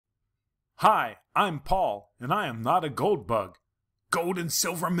Hi, I'm Paul, and I am not a Goldbug. Gold and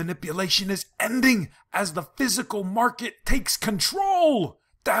silver manipulation is ending as the physical market takes control.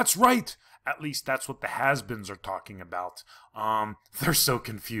 That's right. At least that's what the has-beens are talking about. They're so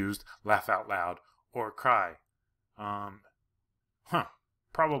confused. Laugh out loud. Or cry.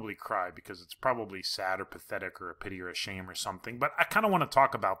 Probably cry because it's probably sad or pathetic or a pity or a shame or something. But I kind of want to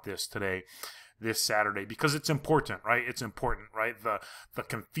talk about this today, this Saturday, because it's important, right? It's important, right? The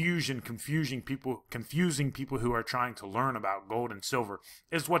confusing people who are trying to learn about gold and silver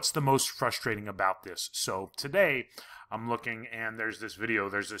is what's the most frustrating about this. So today I'm looking and there's this video,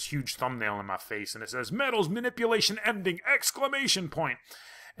 there's this huge thumbnail in my face and it says metals manipulation ending exclamation point.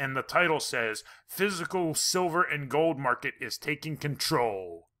 And the title says, Physical Silver and Gold Market is Taking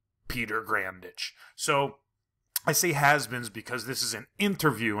Control, Peter Grandich. So I say has-beens because this is an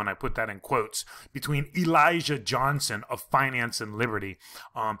interview, and I put that in quotes, between Elijah Johnson of Finance and Liberty,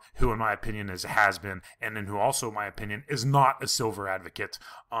 who in my opinion is a has-been, and then who also in my opinion is not a silver advocate,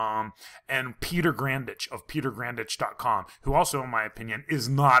 and Peter Grandich of petergrandich.com, who also in my opinion is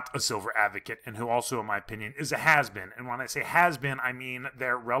not a silver advocate, and who also in my opinion is a has-been. And when I say has-been, I mean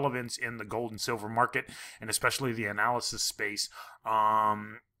their relevance in the gold and silver market, and especially the analysis space,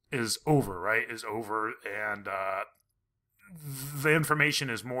 is over, right? Is over, and the information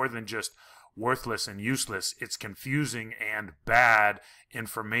is more than just worthless and useless. It's confusing and bad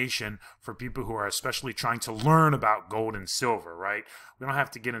information for people who are especially trying to learn about gold and silver, right? We don't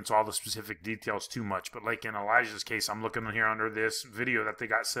have to get into all the specific details too much, but like in Elijah's case, I'm looking here under this video that they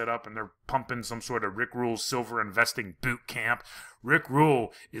got set up and they're pumping some sort of Rick Rule's silver investing boot camp. Rick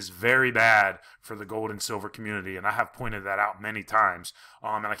Rule is very bad for the gold and silver community, and I have pointed that out many times.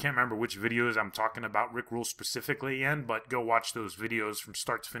 And I can't remember which videos I'm talking about Rick Rule specifically in, but go watch those videos from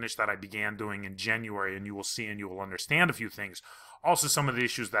start to finish that I began doing in January, and you will see and you will understand a few things. Also, some of the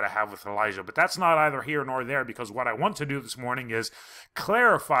issues that I have with Elijah. But that's not either here nor there, because what I want to do this morning is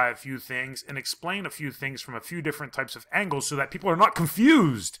clarify a few things and explain a few things from a few different types of angles so that people are not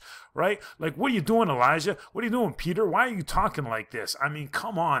confused, right? Like, what are you doing, Elijah? What are you doing, Peter? Why are you talking like this? I mean,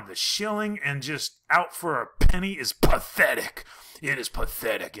 come on. The shilling and just out for a penny is pathetic. It is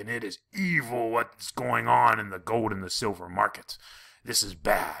pathetic, and it is evil what's going on in the gold and the silver market. This is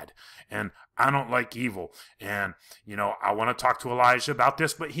bad, and I don't like evil, and, you know, I want to talk to Elijah about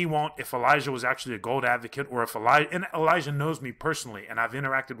this, but he won't. If Elijah was actually a gold advocate, or if Elijah knows me personally, and I've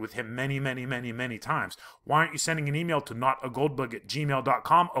interacted with him many times, why aren't you sending an email to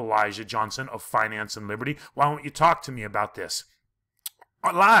NotAGoldbug@gmail.com, Elijah Johnson of Finance and Liberty? Why won't you talk to me about this?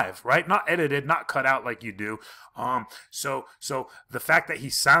 Live, right? Not edited, not cut out like you do. So the fact that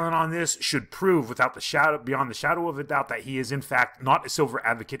he's silent on this should prove beyond the shadow of a doubt that he is in fact not a silver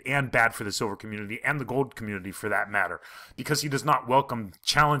advocate and bad for the silver community and the gold community for that matter, because he does not welcome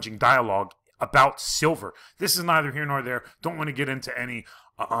challenging dialogue about silver. This is neither here nor there. Don't want to get into any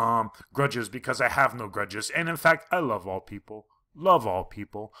grudges, because I have no grudges. And in fact, I love all people. Love all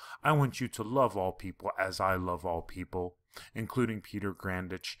people. I want you to love all people as I love all people, including Peter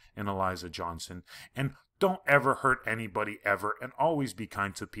Grandich and Elijah Johnson. And don't ever hurt anybody ever, and always be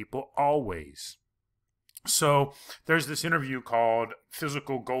kind to people, always. So there's this interview called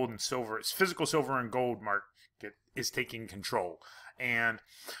Physical Gold and Silver. It's Physical Silver and Gold Market is Taking Control. And,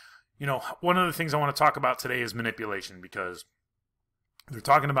 you know, one of the things I want to talk about today is manipulation, because they're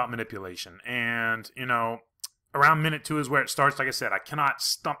talking about manipulation. And, you know, around minute 2 is where it starts. Like I said, I cannot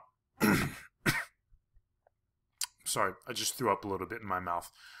stump... Sorry, I just threw up a little bit in my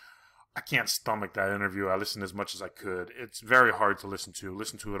mouth. I can't stomach that interview. I listened as much as I could. It's very hard to listen to.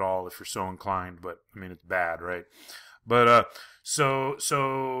 Listen to it all if you're so inclined, but I mean, it's bad, right? But so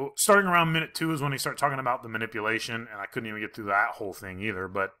starting around minute 2 is when they start talking about the manipulation, and I couldn't even get through that whole thing either.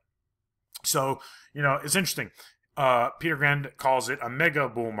 But so, you know, it's interesting. Peter Grandich calls it a mega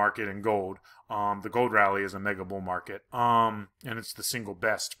bull market in gold. The gold rally is a mega bull market, and it's the single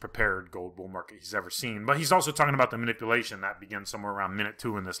best prepared gold bull market he's ever seen. But he's also talking about the manipulation that begins somewhere around minute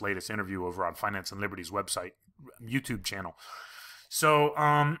 2 in this latest interview over on Finance and Liberty's website, YouTube channel. So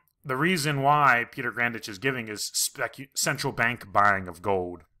the reason why Peter Grandich is giving is central bank buying of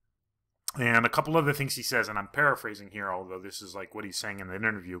gold. And a couple other things he says, and I'm paraphrasing here, although this is like what he's saying in the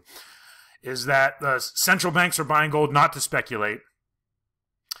interview, is that the central banks are buying gold not to speculate,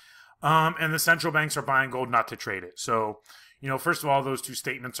 and the central banks are buying gold not to trade it. So, you know, first of all, those two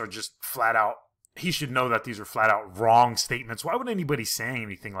statements are just flat out, he should know that these are flat out wrong statements. Why would anybody say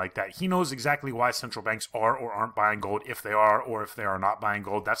anything like that? He knows exactly why central banks are or aren't buying gold, if they are or if they are not buying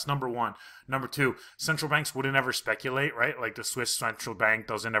gold. That's number one. Number two, central banks wouldn't ever speculate, right? Like the Swiss central bank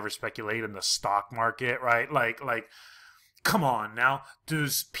doesn't ever speculate in the stock market, right? Like come on now.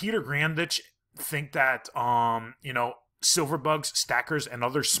 Does Peter Grandich think that, Silverbugs, stackers, and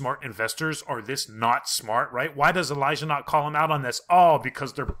other smart investors are this not smart, right? Why does Elijah not call him out on this? Oh,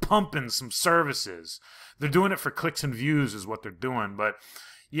 because they're pumping some services. They're doing it for clicks and views is what they're doing. But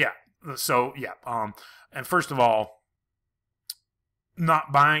yeah, so yeah. And first of all,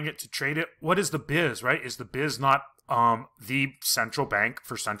 not buying it to trade it. What is the biz, right? Is the biz not the central bank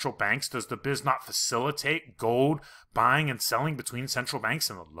for central banks? Does the biz not facilitate gold buying and selling between central banks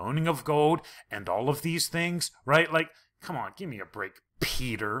and the loaning of gold and all of these things, right? Like, come on, give me a break,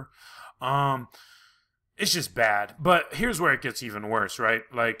 Peter. It's just bad. But here's where it gets even worse, right?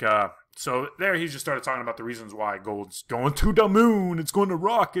 Like, so there he just started talking about the reasons why gold's going to the moon. It's going to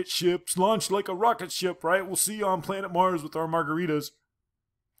rocket ships, launched like a rocket ship, right? We'll see you on planet Mars with our margaritas,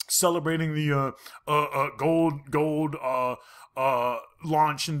 celebrating the gold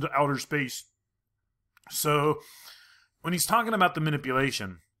launch into outer space. So when he's talking about the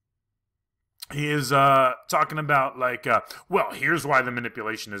manipulation, he is talking about like, well, here's why the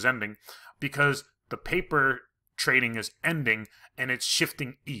manipulation is ending, because the paper trading is ending and it's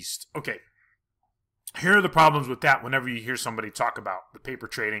shifting east. Okay, here are the problems with that whenever you hear somebody talk about the paper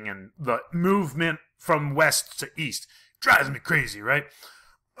trading and the movement from west to east. Drives me crazy, right?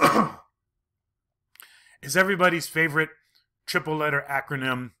 Is everybody's favorite triple letter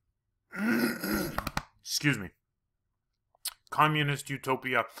acronym, excuse me, communist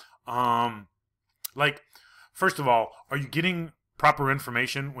utopia. Like, first of all, are you getting proper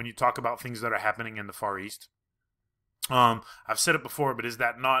information when you talk about things that are happening in the Far East? I've said it before, but is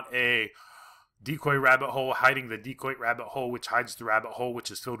that not a decoy rabbit hole hiding the decoy rabbit hole, which hides the rabbit hole,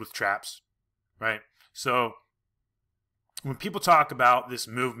 which is filled with traps, right? So when people talk about this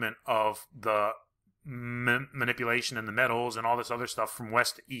movement of the manipulation and the metals and all this other stuff from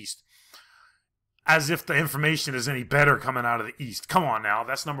west to east, as if the information is any better coming out of the east. Come on now,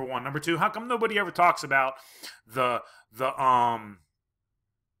 that's number one. Number two, how come nobody ever talks about the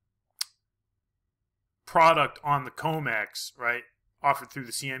product on the COMEX, right, offered through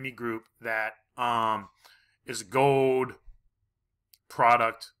the CME group that is a gold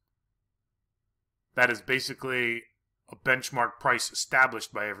product that is basically a benchmark price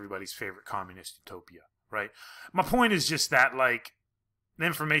established by everybody's favorite communist utopia, right? My point is just that, like, the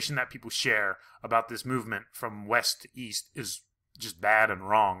information that people share about this movement from west to east is just bad and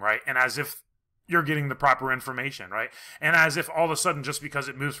wrong, right? And as if you're getting the proper information, right? And as if all of a sudden, just because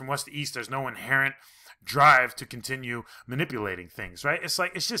it moves from west to east, there's no inherent drive to continue manipulating things, right? It's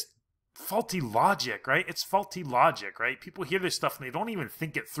like, it's just faulty logic, right? It's faulty logic, right? People hear this stuff and they don't even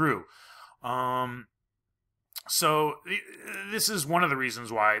think it through. So this is one of the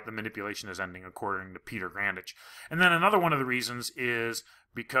reasons why the manipulation is ending, according to Peter Grandich. And then another one of the reasons is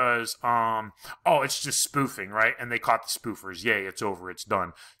because, it's just spoofing, right? And they caught the spoofers. Yay, it's over, it's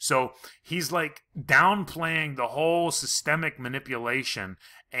done. So he's like downplaying the whole systemic manipulation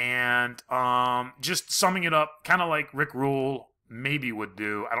and just summing it up, kind of like Rick Rule maybe would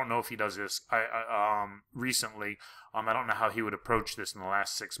do. I don't know if he does this recently. I don't know how he would approach this in the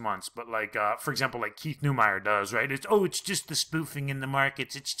last 6 months, but like, for example, like Keith Neumeyer does, right? It's just the spoofing in the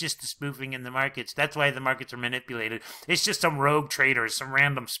markets. It's just the spoofing in the markets. That's why the markets are manipulated. It's just some rogue traders, some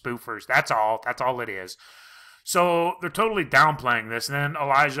random spoofers. That's all. That's all it is. So they're totally downplaying this, and then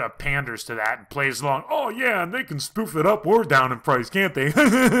Elijah panders to that and plays along. Oh yeah, and they can spoof it up or down in price, can't they?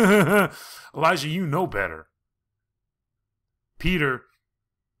 Elijah, you know better. Peter,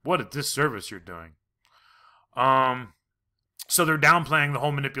 what a disservice you're doing. So they're downplaying the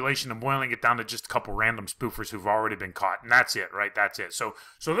whole manipulation and boiling it down to just a couple random spoofers who've already been caught. And that's it, right? That's it. So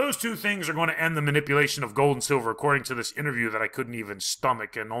those two things are going to end the manipulation of gold and silver, according to this interview that I couldn't even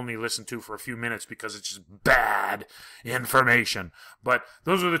stomach and only listen to for a few minutes because it's just bad information. But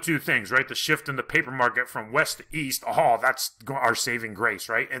those are the two things, right? The shift in the paper market from west to east. Oh, that's our saving grace,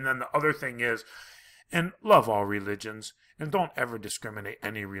 right? And then the other thing is, and love all religions, and don't ever discriminate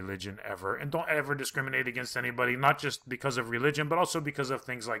any religion ever, and don't ever discriminate against anybody, not just because of religion, but also because of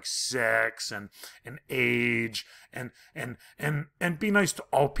things like sex and age, and be nice to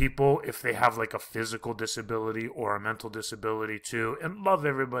all people if they have like a physical disability or a mental disability too, and love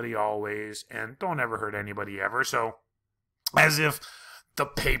everybody always, and don't ever hurt anybody ever. So as if the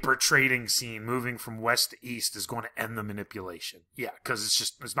paper trading scene moving from west to east is going to end the manipulation. Yeah, because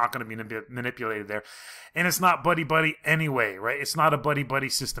it's not going to be manipulated there. And it's not buddy-buddy anyway, right? It's not a buddy-buddy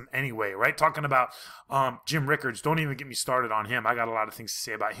system anyway, right? Talking about Jim Rickards, don't even get me started on him. I got a lot of things to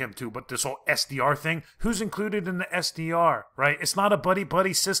say about him too. But this whole SDR thing, who's included in the SDR, right? It's not a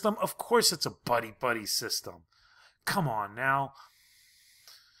buddy-buddy system. Of course it's a buddy-buddy system. Come on now.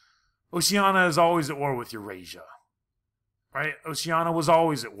 Oceania is always at war with Eurasia. right? Oceania was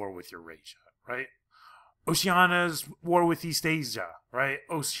always at war with Eurasia, right? Oceania's war with East Asia, right?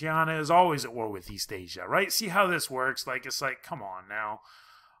 Oceania is always at war with East Asia, right? See how this works? Like, it's like, come on now.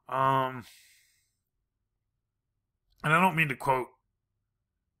 And I don't mean to quote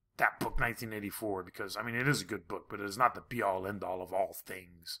that book, 1984, because, I mean, it is a good book, but it is not the be-all, end-all of all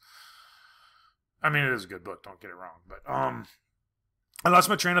things. I mean, it is a good book, don't get it wrong. But, I lost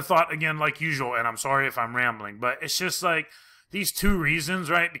my train of thought again, like usual, and I'm sorry if I'm rambling, but it's just like, these two reasons,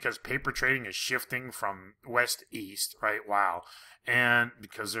 right? Because paper trading is shifting from west to east, right? Wow. And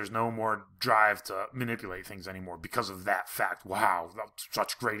because there's no more drive to manipulate things anymore because of that fact. Wow. That's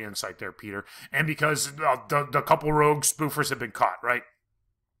such great insight there, Peter. And because the couple rogue spoofers have been caught, right?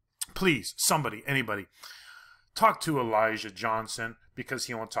 Please, somebody, anybody, talk to Elijah Johnson because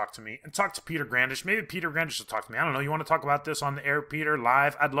he won't talk to me. And talk to Peter Grandish. Maybe Peter Grandish will talk to me. I don't know. You want to talk about this on the air, Peter,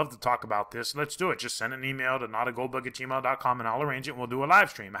 live? I'd love to talk about this. Let's do it. Just send an email to NotAGoldbug@gmail.com and I'll arrange it and we'll do a live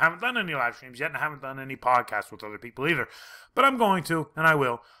stream. I haven't done any live streams yet and I haven't done any podcasts with other people either. But I'm going to, and I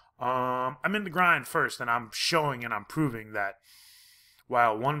will. I'm in the grind first, and I'm showing and I'm proving that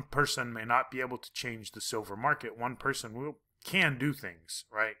while one person may not be able to change the silver market, one person can do things,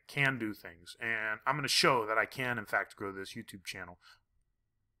 right? Can do things. And I'm going to show that I can, in fact, grow this YouTube channel.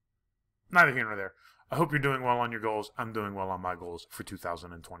 Neither here nor there. I hope you're doing well on your goals. I'm doing well on my goals for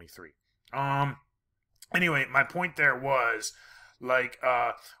 2023. Anyway, my point there was, like,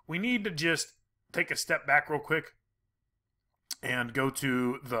 we need to just take a step back real quick and go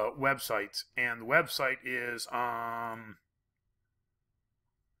to the website. And the website is, I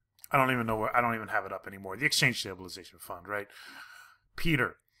don't even know where, I don't even have it up anymore. The Exchange Stabilization Fund, right?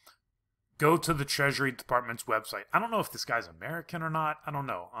 Peter, go to the Treasury Department's website. I don't know if this guy's American or not. I don't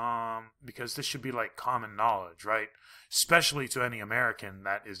know. Because this should be like common knowledge, right? Especially to any American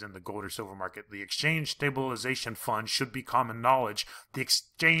that is in the gold or silver market. The Exchange Stabilization Fund should be common knowledge. The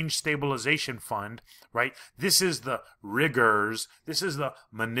Exchange Stabilization Fund, right? This is the riggers. This is the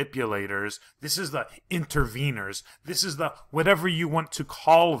manipulators. This is the interveners. This is the whatever you want to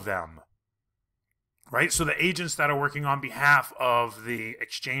call them. Right? So the agents that are working on behalf of the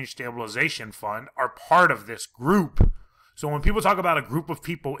Exchange Stabilization Fund are part of this group. So when people talk about a group of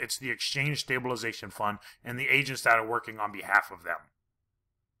people, it's the Exchange Stabilization Fund and the agents that are working on behalf of them.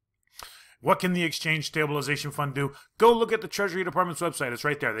 What can the Exchange Stabilization Fund do? Go look at the Treasury Department's website. It's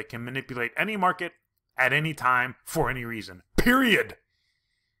right there. They can manipulate any market at any time for any reason. Period.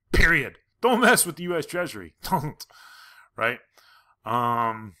 Period. Don't mess with the U.S. Treasury. Don't. Right?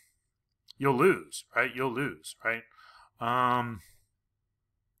 You'll lose, right? You'll lose, right?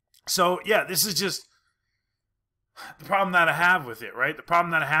 So, yeah, this is just the problem that I have with it, right? The problem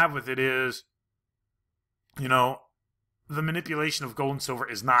that I have with it is, you know, the manipulation of gold and silver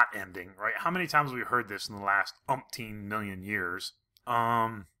is not ending, right? How many times have we heard this in the last umpteen million years?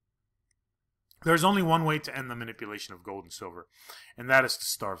 There's only one way to end the manipulation of gold and silver, and that is to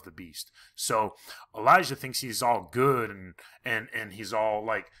starve the beast. So Elijah thinks he's all good and he's all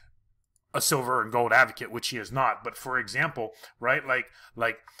like a silver and gold advocate, which he is not. But for example, right,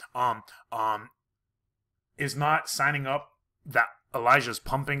 is not signing up that Elijah's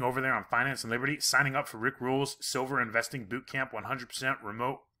pumping over there on Finance and Liberty, signing up for Rick Rule's Silver Investing Bootcamp 100%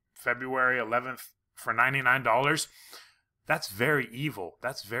 remote February 11th for $99. That's very evil.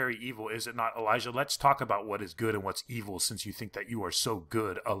 That's very evil, is it not, Elijah? Let's talk about what is good and what's evil since you think that you are so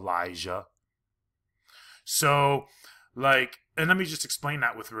good, Elijah. So, like, and let me just explain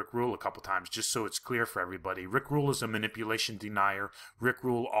that with Rick Rule a couple times, just so it's clear for everybody. Rick Rule is a manipulation denier. Rick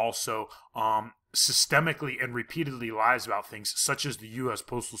Rule also systemically and repeatedly lies about things, such as the U.S.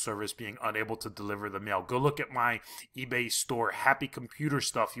 Postal Service being unable to deliver the mail. Go look at my eBay store, Happy Computer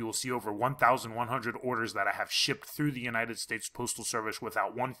Stuff. You will see over 1,100 orders that I have shipped through the United States Postal Service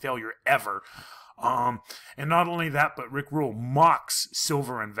without one failure ever. And not only that, but Rick Rule mocks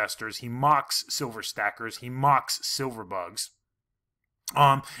silver investors. He mocks silver stackers. He mocks silver bugs.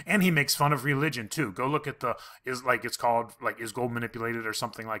 And he makes fun of religion too. Go look at it's called Is Gold Manipulated or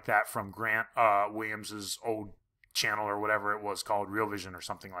something like that from Grant Williams's old channel or whatever it was called, Real Vision or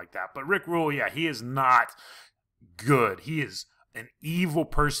something like that. But Rick Rule, yeah, he is not good. He is an evil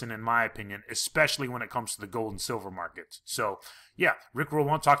person in my opinion, especially when it comes to the gold and silver markets. So yeah, Rick Rule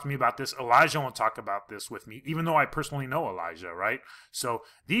won't talk to me about this. Elijah won't talk about this with me, even though I personally know Elijah, right? So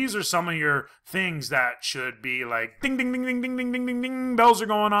these are some of your things that should be like ding, ding, ding, ding, ding, ding, ding, ding, ding, bells are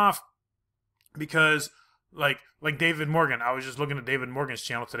going off. Because like David Morgan, I was just looking at David Morgan's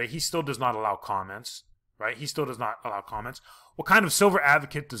channel today. He still does not allow comments, right? He still does not allow comments. What kind of silver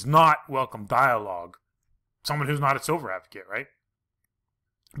advocate does not welcome dialogue? Someone who's not a silver advocate, right?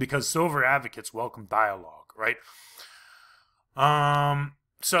 Because silver advocates welcome dialogue, right?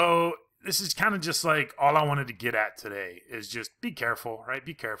 So this is kind of just like all I wanted to get at today is just be careful, right?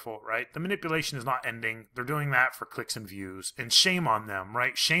 Be careful, right? The manipulation is not ending. They're doing that for clicks and views, and shame on them,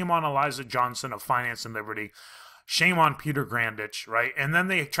 right? Shame on Eliza Johnson of Finance and Liberty. Shame on Peter Grandich, right? And then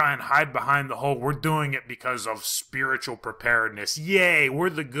they try and hide behind the whole, we're doing it because of spiritual preparedness. Yay,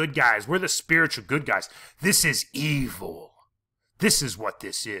 we're the good guys. We're the spiritual good guys. This is evil. This is what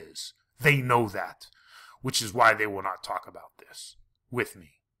this is. They know that, which is why they will not talk about this with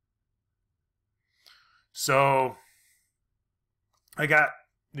me. So I got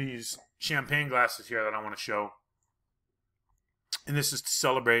these champagne glasses here that I want to show. And this is to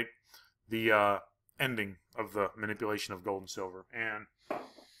celebrate the ending of the manipulation of gold and silver. And I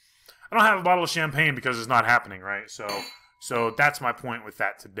don't have a bottle of champagne because it's not happening, right? So that's my point with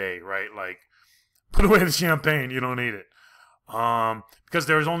that today, right? Like, put away the champagne. You don't need it. Because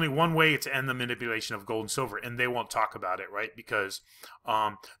there is only one way to end the manipulation of gold and silver, and they won't talk about it, right? Because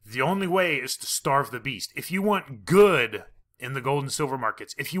the only way is to starve the beast. If you want good in the gold and silver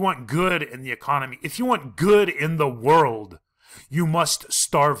markets, if you want good in the economy, if you want good in the world, you must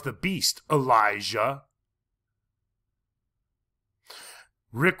starve the beast, Elijah.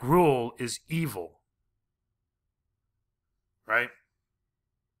 Rick Rule is evil, right?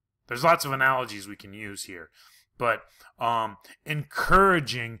 There's lots of analogies we can use here. But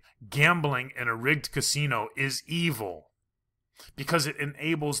encouraging gambling in a rigged casino is evil because it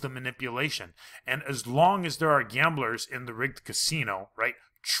enables the manipulation. And as long as there are gamblers in the rigged casino, right,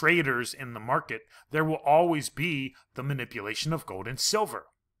 traders in the market, there will always be the manipulation of gold and silver.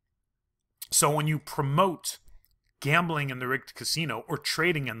 So when you promote gambling in the rigged casino or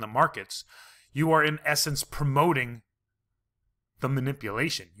trading in the markets, you are in essence promoting the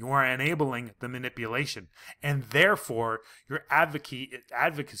manipulation. You are enabling the manipulation. And therefore, your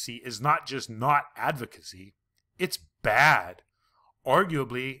advocacy is not just not advocacy, it's bad.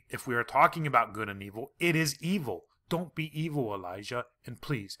 Arguably, if we are talking about good and evil, it is evil. Don't be evil, Elijah. And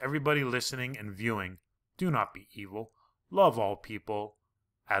please, everybody listening and viewing, do not be evil. Love all people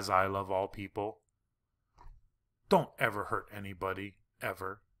as I love all people. Don't ever hurt anybody,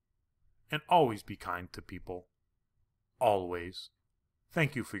 ever. And always be kind to people. Always.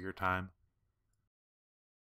 Thank you for your time.